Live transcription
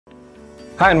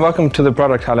Hi and welcome to the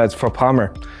product highlights for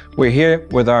PALMER. We're here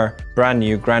with our brand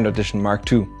new Grand Audition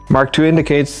Mark II. Mark II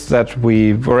indicates that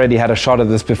we've already had a shot at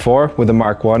this before with the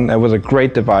Mark I. It was a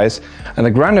great device, and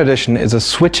the Grand Audition is a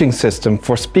switching system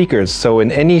for speakers. So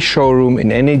in any showroom,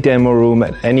 in any demo room,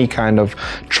 at any kind of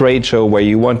trade show where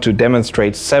you want to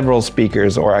demonstrate several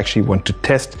speakers or actually want to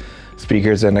test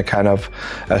speakers in a kind of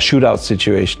a shootout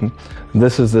situation,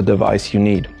 this is the device you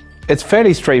need. It's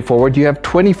fairly straightforward. You have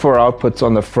 24 outputs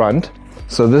on the front.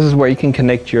 So this is where you can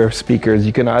connect your speakers.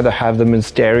 You can either have them in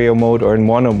stereo mode or in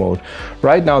mono mode.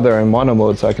 Right now they're in mono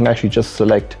mode, so I can actually just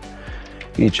select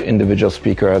each individual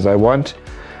speaker as I want.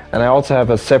 And I also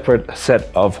have a separate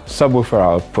set of subwoofer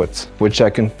outputs, which I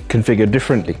can configure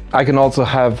differently. I can also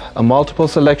have a multiple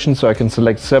selection, so I can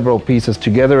select several pieces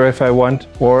together if I want,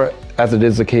 or as it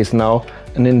is the case now,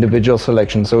 an individual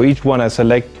selection. So each one I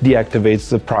select deactivates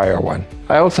the prior one.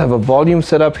 I also have a volume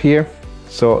set up here.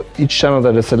 So each channel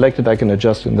that is selected, I can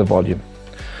adjust in the volume.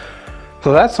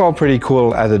 So that's all pretty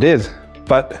cool as it is,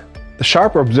 but the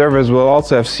sharper observers will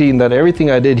also have seen that everything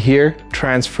I did here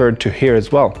transferred to here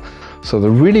as well. So the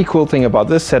really cool thing about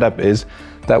this setup is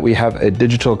that we have a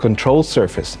digital control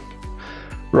surface.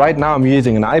 Right now I'm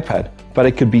using an iPad, but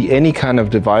it could be any kind of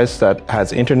device that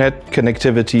has internet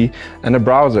connectivity and a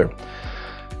browser.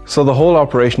 So the whole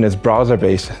operation is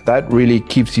browser-based. That really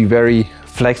keeps you very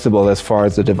flexible as far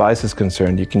as the device is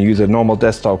concerned. You can use a normal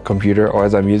desktop computer, or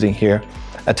as I'm using here,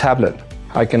 a tablet.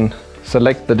 I can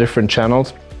select the different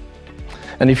channels.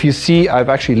 And if you see, I've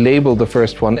actually labeled the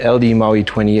first one LD MAUI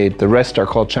 28. The rest are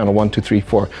called channel 1, 2, 3,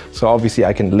 4. So obviously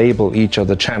I can label each of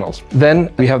the channels. Then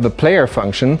we have the player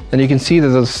function, and you can see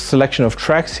there's a selection of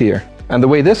tracks here. And the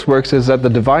way this works is that the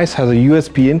device has a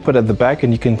USB input at the back,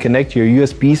 and you can connect your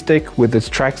USB stick with its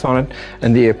tracks on it,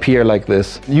 and they appear like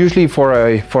this. Usually for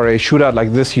a shootout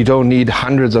like this, you don't need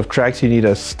hundreds of tracks. You need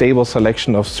a stable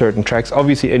selection of certain tracks.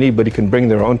 Obviously anybody can bring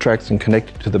their own tracks and connect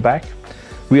it to the back.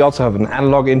 We also have an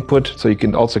analog input, so you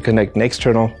can also connect an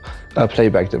external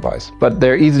playback device. But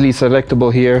they're easily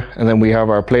selectable here, and then we have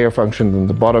our player function in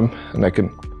the bottom, and I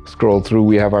can scroll through.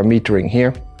 We have our metering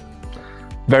here.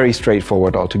 Very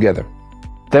straightforward altogether.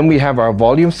 Then we have our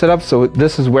volume setup. So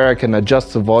this is where I can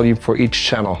adjust the volume for each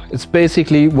channel. It's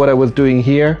basically what I was doing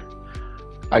here,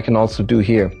 I can also do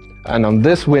here. And on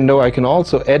this window, I can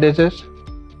also edit it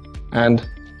and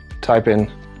type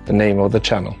in the name of the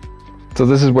channel. So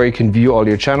this is where you can view all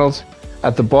your channels.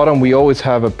 At the bottom, we always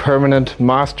have a permanent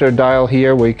master dial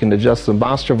here where you can adjust the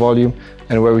master volume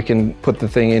and where we can put the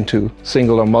thing into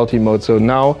single or multi-mode. So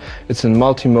now it's in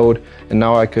multi-mode, and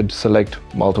now I could select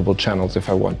multiple channels if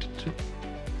I wanted to.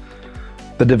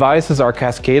 The devices are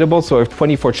cascadable, so if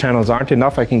 24 channels aren't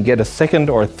enough, I can get a second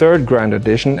or third Grand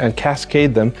Audition and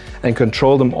cascade them and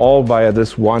control them all via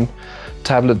this one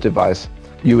tablet device.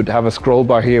 You would have a scroll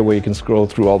bar here where you can scroll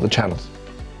through all the channels.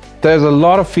 There's a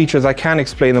lot of features, I can't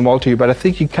explain them all to you, but I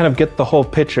think you kind of get the whole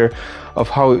picture of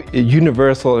how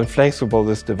universal and flexible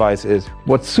this device is.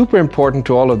 What's super important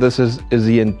to all of this is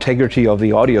the integrity of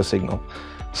the audio signal.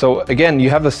 So again,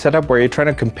 you have the setup where you're trying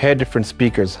to compare different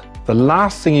speakers. The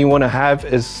last thing you want to have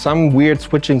is some weird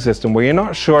switching system where you're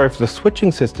not sure if the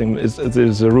switching system is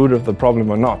the root of the problem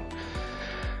or not.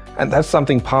 And that's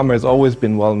something PALMER has always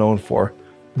been well known for,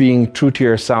 being true to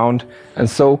your sound. And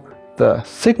so the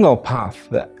signal path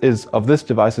that is of this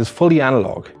device is fully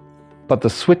analog, but the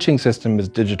switching system is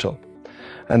digital.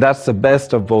 And that's the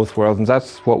best of both worlds, and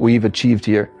that's what we've achieved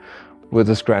here with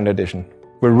this Grand Audition.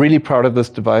 We're really proud of this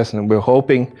device, and we're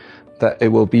hoping that it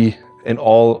will be in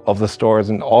all of the stores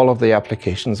and all of the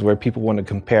applications where people want to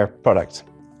compare products.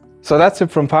 So that's it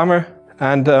from PALMER,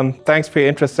 and thanks for your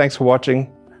interest, thanks for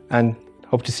watching, and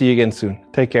hope to see you again soon.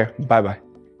 Take care, bye bye.